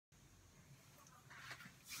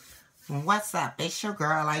What's up? It's your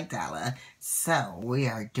girl Idella. So we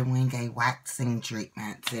are doing a waxing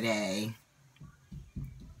treatment today.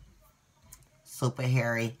 Super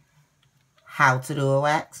hairy. How to do a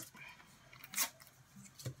wax?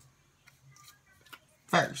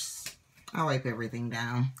 First, I'll wipe everything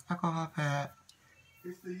down. Alcohol pad.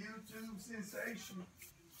 It's the YouTube sensation.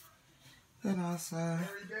 Then also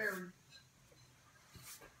Berry.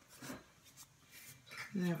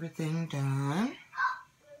 everything done.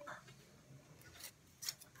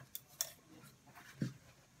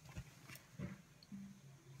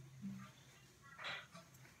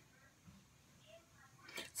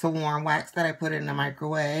 It's a warm wax that I put in the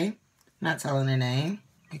microwave. Not telling the name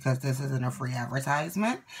because this isn't a free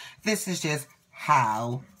advertisement. This is just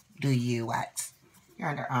how do you wax your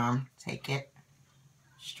underarm. Take it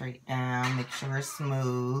straight down. Make sure it's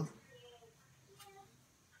smooth.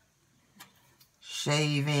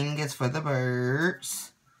 Shaving is for the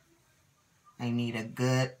birds. I need a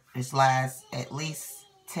good, this lasts at least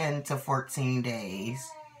 10 to 14 days.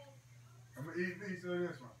 I'm going to eat a piece of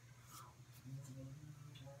this one.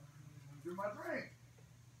 Do my drink.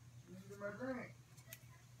 Do my drink.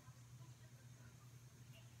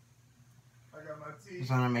 I got my tea.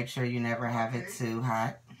 Just want to make sure you never have it too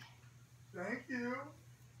hot. Thank you.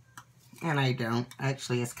 And I don't.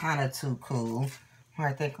 Actually, it's kind of too cool.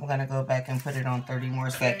 I think I'm going to go back and put it on 30 more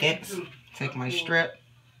seconds. Take my strip.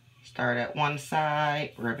 Start at one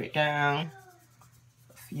side. Rub it down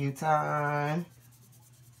a few times.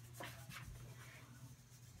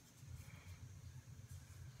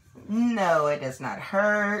 No, it does not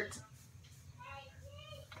hurt.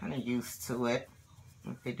 Kind of used to it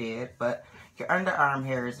if it did. But your underarm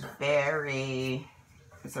hair is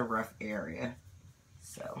it's a rough area.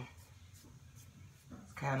 So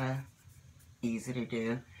it's kind of easy to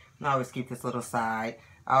do. And I always keep this little side.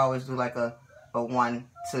 I always do like a 1,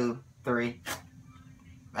 2, 3.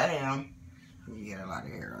 Bam. You get a lot of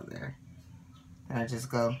hair on there. And I just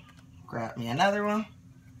go grab me another one.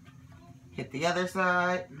 Hit the other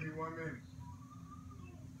side. Give me 1 minute.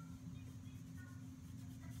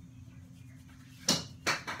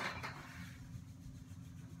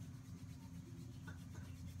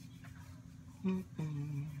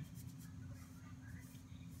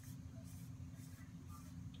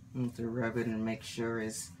 Need to rub it and make sure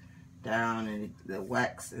it's down and the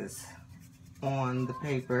wax is on the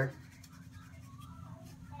paper.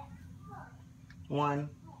 1,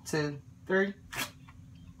 2, 3.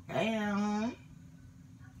 Bam.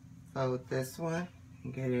 So with this one,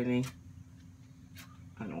 get any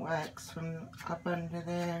wax from up under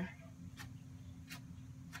there.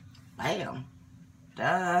 Bam.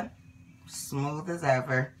 Done. Smooth as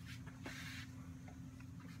ever.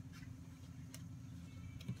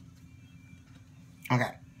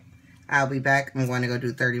 Okay. I'll be back. I'm going to go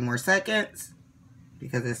do 30 more seconds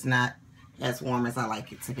because it's not as warm as I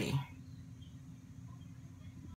like it to be.